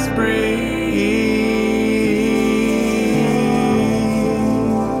 just breathe.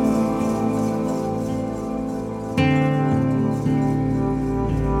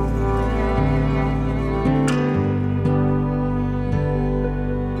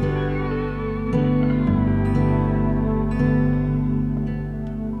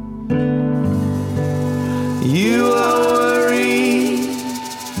 You are worried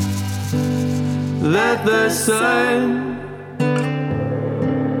that the sun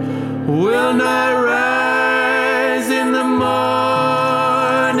will not rise in the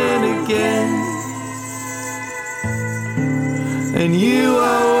morning again. And you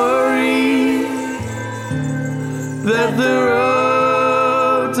are worried that the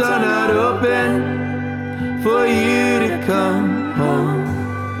roads are not open for you to come home.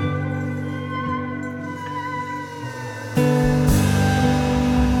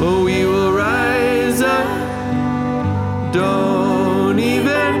 But we will rise up. Don't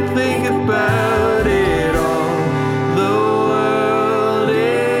even think about it all. The world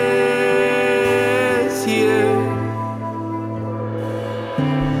is here.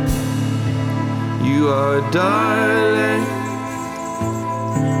 You are a darling.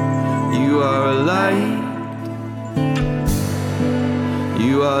 You are a light.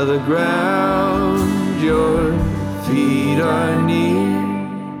 You are the ground. Your feet are near.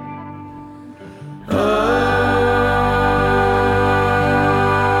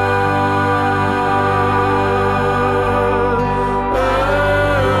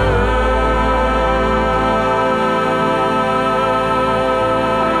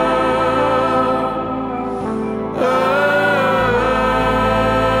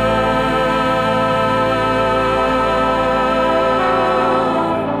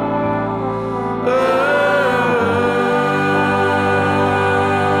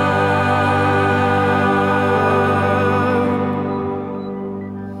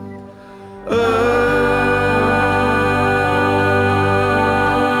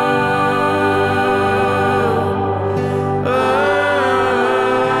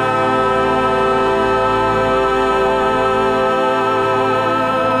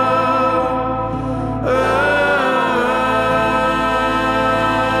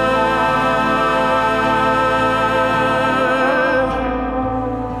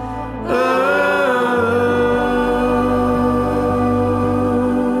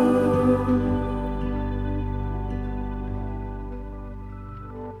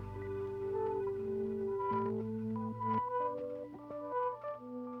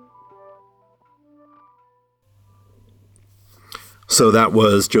 So that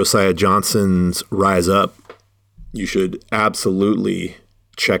was Josiah Johnson's Rise Up. You should absolutely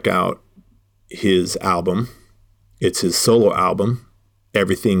check out his album. It's his solo album,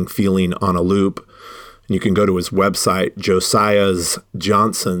 Everything Feeling on a Loop. And you can go to his website,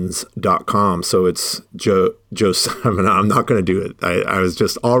 josiahsjohnsons.com. So it's I'm not going to do it. I was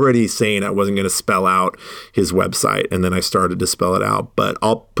just already saying I wasn't going to spell out his website, and then I started to spell it out, but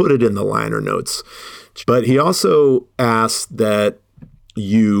I'll put it in the liner notes. But he also asked that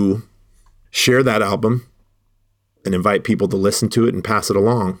you share that album and invite people to listen to it and pass it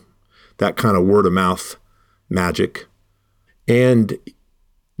along. That kind of word of mouth magic. And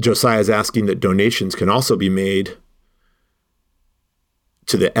Josiah is asking that donations can also be made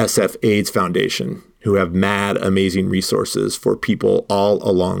to the SF AIDS Foundation, who have mad amazing resources for people all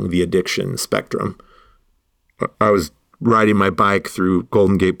along the addiction spectrum. I was riding my bike through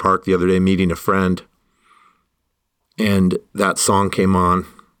Golden Gate Park the other day, meeting a friend, and that song came on,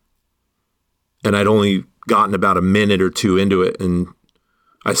 and I'd only gotten about a minute or two into it, and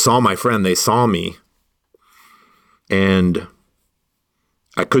I saw my friend, they saw me, and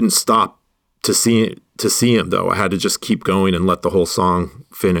I couldn't stop to see him, though. I had to just keep going and let the whole song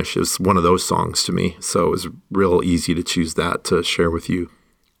finish. It was one of those songs to me, so it was real easy to choose that to share with you.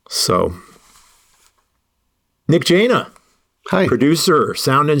 So, Nick Jaina. Hi. Producer,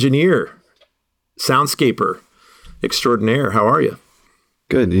 sound engineer, soundscaper extraordinaire. How are you?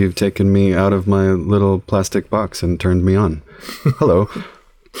 Good. You've taken me out of my little plastic box and turned me on. Hello.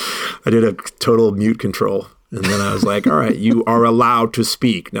 I did a total mute control. And then I was like, all right, you are allowed to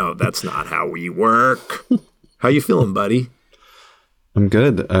speak. No, that's not how we work. How you feeling, buddy? I'm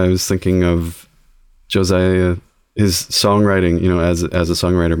good. I was thinking of Josiah, his songwriting, as a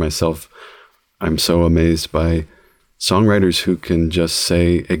songwriter myself, I'm so amazed by songwriters who can just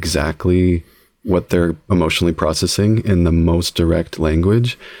say exactly what they're emotionally processing in the most direct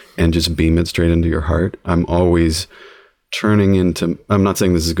language and just beam it straight into your heart. I'm always turning into, I'm not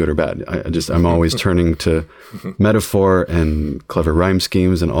saying this is good or bad. I'm always turning to metaphor and clever rhyme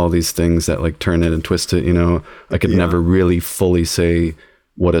schemes and all these things that like turn it and twist it. I could never really fully say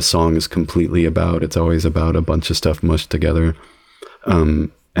what a song is completely about. It's always about a bunch of stuff mushed together.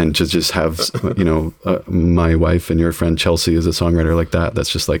 And to just have, my wife and your friend Chelsea is a songwriter like that. That's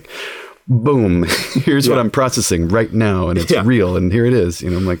just like, boom, here's what I'm processing right now. And it's real. And here it is.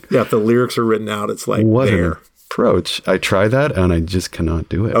 I'm like, if the lyrics are written out, it's like, what there. An approach. I try that and I just cannot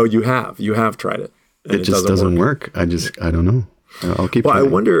do it. Oh, you have tried it. It just doesn't work. I don't know. I'll keep Well,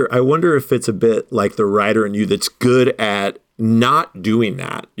 trying. I wonder if it's a bit like the writer in you that's good at not doing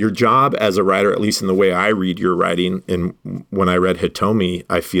that. Your job as a writer, at least in the way I read your writing, and when I read Hitomi,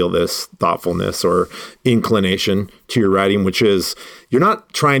 I feel this thoughtfulness or inclination to your writing, which is you're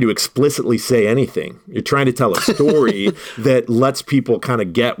not trying to explicitly say anything. You're trying to tell a story that lets people kind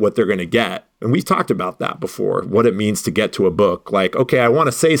of get what they're going to get. And we've talked about that before, what it means to get to a book. Like, okay, I want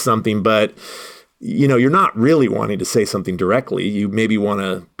to say something, but you're not really wanting to say something directly. You maybe want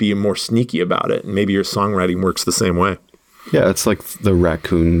to be more sneaky about it. And maybe your songwriting works the same way. Yeah, it's like the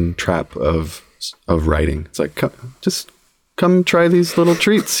raccoon trap of writing. It's like, just come try these little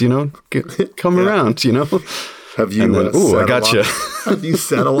treats, come around, Have you? And then, I gotcha. Have you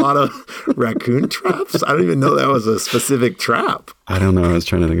set a lot of raccoon traps? I don't even know that was a specific trap. I don't know. I was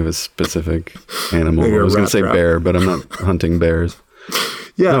trying to think of a specific animal. Maybe I was going to say trap. bear, but I'm not hunting bears.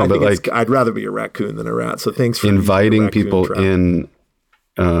 Yeah, No, I but think I'd rather be a raccoon than a rat. So thanks for inviting using the people raccoon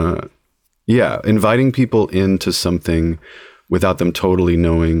trap. inviting people into something without them totally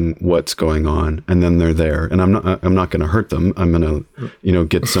knowing what's going on, and then they're there. And I'm not going to hurt them. I'm going to,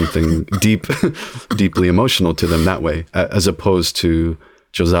 get something deeply emotional to them that way, as opposed to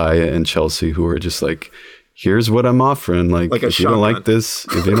Josiah and Chelsea, who are just like, here's what I'm offering. Like if you don't like this,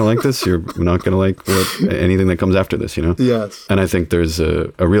 you're not going to like anything that comes after this, Yes. And I think there's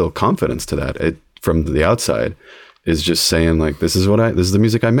a real confidence to that. From the outside is just saying like, this is the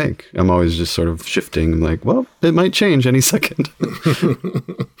music I make. I'm always just sort of shifting like, well, it might change any second.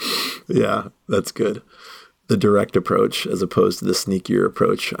 Yeah, that's good. The direct approach as opposed to the sneakier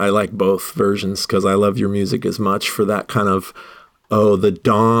approach. I like both versions because I love your music as much for that kind of, the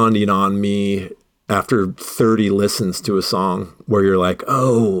dawning on me after 30 listens to a song where you're like,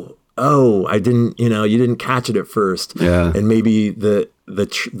 I didn't, you didn't catch it at first. Yeah. And maybe the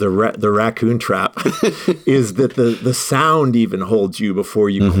raccoon trap is that the sound even holds you before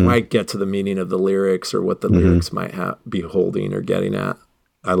you quite get to the meaning of the lyrics or what the lyrics might be holding or getting at.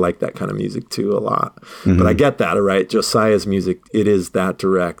 I like that kind of music too a lot. But I get that, all right? Josiah's music, it is that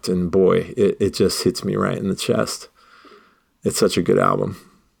direct, and boy, it just hits me right in the chest. It's such a good album.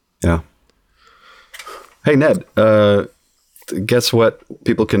 Yeah. Hey, Ned, guess what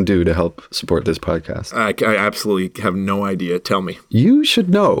people can do to help support this podcast? I absolutely have no idea. Tell me. You should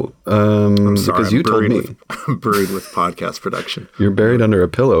know, I'm sorry, because you told me. I'm buried with podcast production. You're buried under a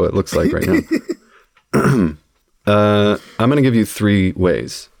pillow, it looks like right now. I'm going to give you 3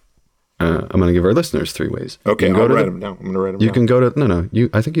 ways. I'm going to give our listeners 3 ways. Okay, I'll write them down. I'm going to write them down. You can go to,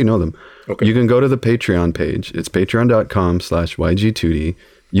 I think you know them. Okay. You can go to the Patreon page. It's patreon.com/YG2D.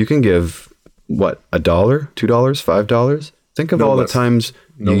 You can give, what, $1, $2, $5? Think of No all less. the times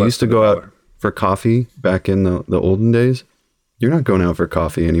No you less used to than go $1. out for coffee back in the olden days. You're not going out for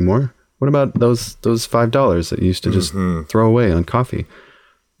coffee anymore. What about those $5 that you used to just throw away on coffee?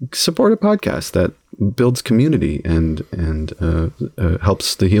 Support a podcast that builds community and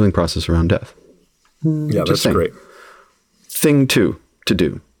helps the healing process around death. Yeah, that's saying. great. Thing 2 to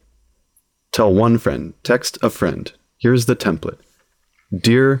do. Tell one friend. Text a friend. Here's the template.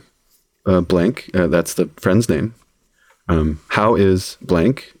 Dear blank, that's the friend's name. How is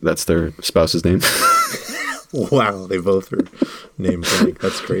blank? That's their spouse's name. Wow, they both are named blank.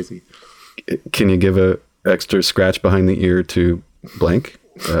 That's crazy. Can you give a extra scratch behind the ear to blank?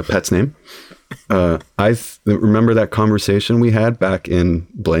 Pet's name. I remember that conversation we had back in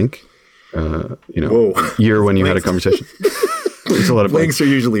blank. Whoa. Year when you had a conversation. There's a lot of Blanks are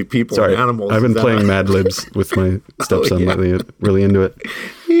usually people and animals. I've been Is that playing right? Mad Libs with my stepson yeah. lately. Really into it.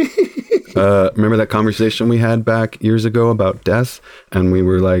 Remember that conversation we had back years ago about death? And we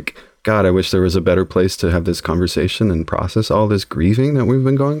were like, God, I wish there was a better place to have this conversation and process all this grieving that we've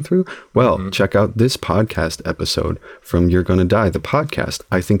been going through. Well, check out this podcast episode from You're Gonna Die, the podcast.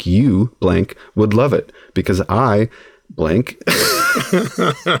 I think you, blank, would love it because I, blank,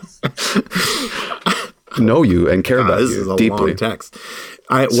 know you and care about this you is a deeply. long text.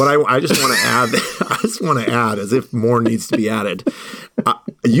 I just want to add. I just want to add, as if more needs to be added.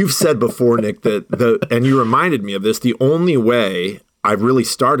 You've said before, Nick, that and you reminded me of this. The only way I've really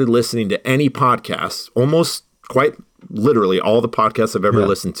started listening to any podcast, almost quite literally all the podcasts I've ever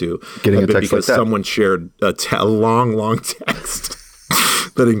listened to, Getting have a been text because like that. someone shared a long text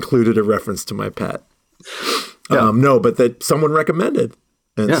that included a reference to my pet. Yeah. No, but that someone recommended,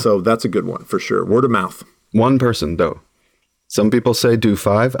 and so that's a good one for sure. Word of mouth. One person, though. Some people say do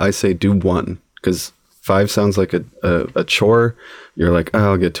 5. I say do 1 because 5 sounds like a chore. You're like, oh,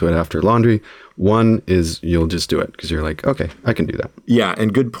 I'll get to it after laundry. 1 is you'll just do it because you're like, okay, I can do that. Yeah,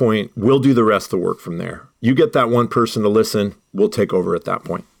 and good point. We'll do the rest of the work from there. You get that one person to listen, we'll take over at that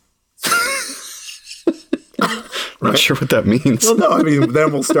point. Not sure what that means. Well, no, I mean,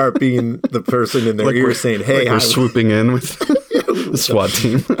 then we'll start being the person in their Like ear we're- saying, hey, We're swooping in with the SWAT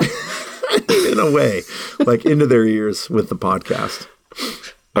team. in a way, like into their ears with the podcast.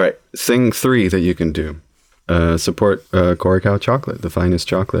 All right. Thing 3 that you can do. Support Curacao chocolate, the finest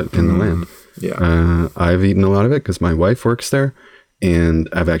chocolate in the land. Yeah. I've eaten a lot of it because my wife works there, and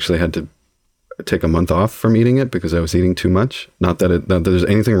I've actually had to take a month off from eating it because I was eating too much. Not that there's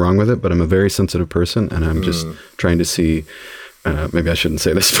anything wrong with it, but I'm a very sensitive person, and I'm just trying to see. Maybe I shouldn't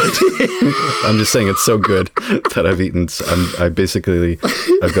say this, but I'm just saying it's so good that I've eaten. I basically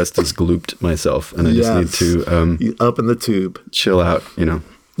Augustus glooped myself, and I just need to You up in the tube. chill out.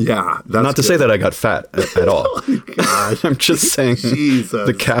 Yeah. That's Not to say that I got fat at all. gosh. I'm just saying Jesus.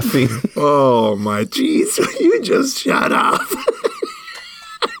 the caffeine. Oh, my. Jeez. You just shut up.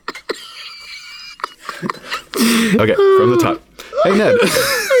 Okay, from the top. Hey, Ned.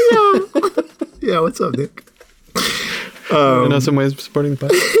 Yeah. What's up, Nick? You know some ways of supporting the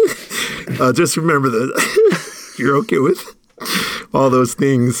podcast? Just remember that you're okay with all those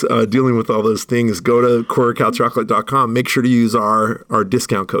things, dealing with all those things. Go to CuracaoChocolate.com. Make sure to use our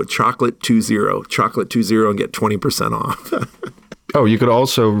discount code chocolate20, chocolate20, and get 20% off. Oh, you could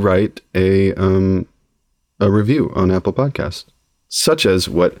also write a review on Apple Podcasts, such as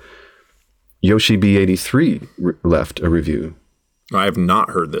what Yoshi B83 left a review. I have not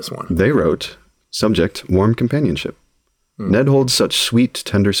heard this one. They wrote, subject, warm companionship. Ned holds such sweet,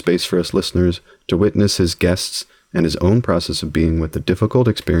 tender space for us listeners to witness his guests and his own process of being with the difficult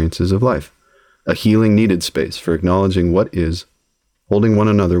experiences of life. A healing needed space for acknowledging what is, holding one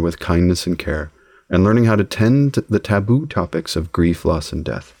another with kindness and care, and learning how to tend to the taboo topics of grief, loss, and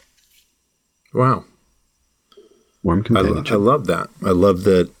death. Wow. Warm I companionship. love that. I love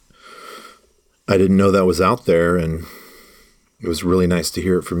that. I didn't know that was out there, and it was really nice to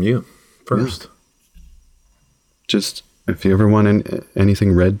hear it from you first. Just, if you ever want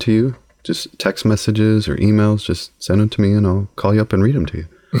anything read to you, just text messages or emails, just send them to me and I'll call you up and read them to you.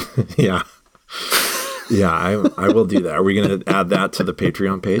 Yeah. Yeah, I will do that. Are we going to add that to the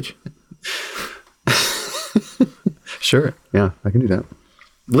Patreon page? Sure. Yeah, I can do that.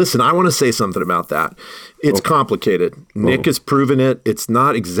 Listen, I want to say something about that. It's complicated. Nick has proven it. It's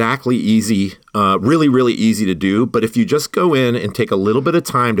not exactly easy, really, really easy to do. But if you just go in and take a little bit of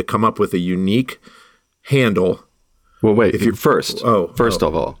time to come up with a unique handle. Well, wait, first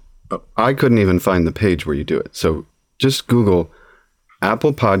of all, I couldn't even find the page where you do it. So just Google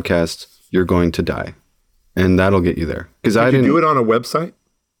Apple Podcasts, You're Going to Die, and that'll get you there. Because I didn't do it on a website.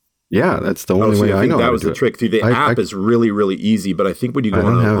 Yeah, that's the only So way I I think know. that how was to do the it. trick. The app is really, really easy, but I think when you go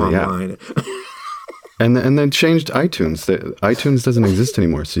don't have the app. online, And they changed iTunes. iTunes doesn't exist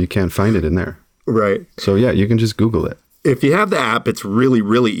anymore, so you can't find it in there. right? So yeah, you can just Google it. If you have the app, it's really,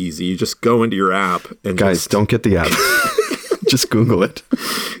 really easy. You just go into your app and Guys, don't get the app. Just Google it.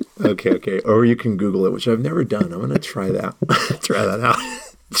 Okay. Or you can Google it, which I've never done. I'm going to try that. Try that out.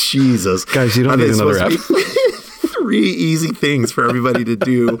 Jesus. Guys, you don't Are need they another supposed to be 3 easy things for everybody to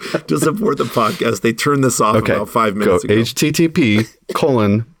do to support the podcast. They turned this off Okay, about 5 go minutes ago.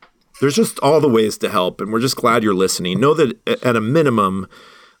 http:// There's just all the ways to help, and we're just glad you're listening. Know that at a minimum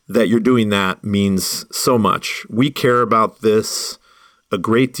that you're doing that means so much. We care about this a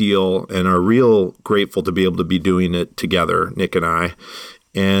great deal and are real grateful to be able to be doing it together, Nick and I.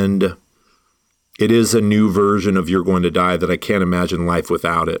 And it is a new version of You're Going to Die that I can't imagine life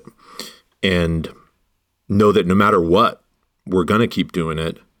without it. And know that no matter what, we're going to keep doing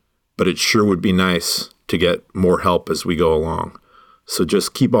it, but it sure would be nice to get more help as we go along. So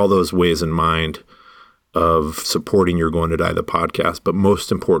just keep all those ways in mind of supporting You're Going to Die, the podcast. But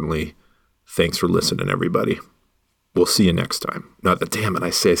most importantly, thanks for listening, everybody. We'll see you next time. Not that, damn it, I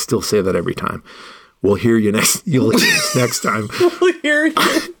still say that every time. We'll hear you next. You'll hear us next time. We'll hear you.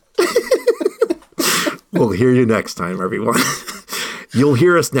 We'll hear you next time, everyone. You'll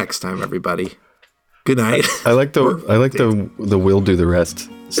hear us next time, everybody. Good night. I like the "We'll do the rest"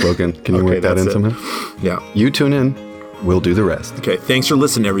 slogan. Can you work that in somehow? Yeah. You tune in. We'll do the rest. Okay. Thanks for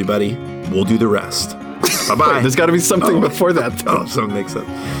listening, everybody. We'll do the rest. Bye bye. There's got to be something before that. Oh, something makes sense.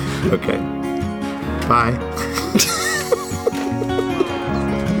 Okay. Bye.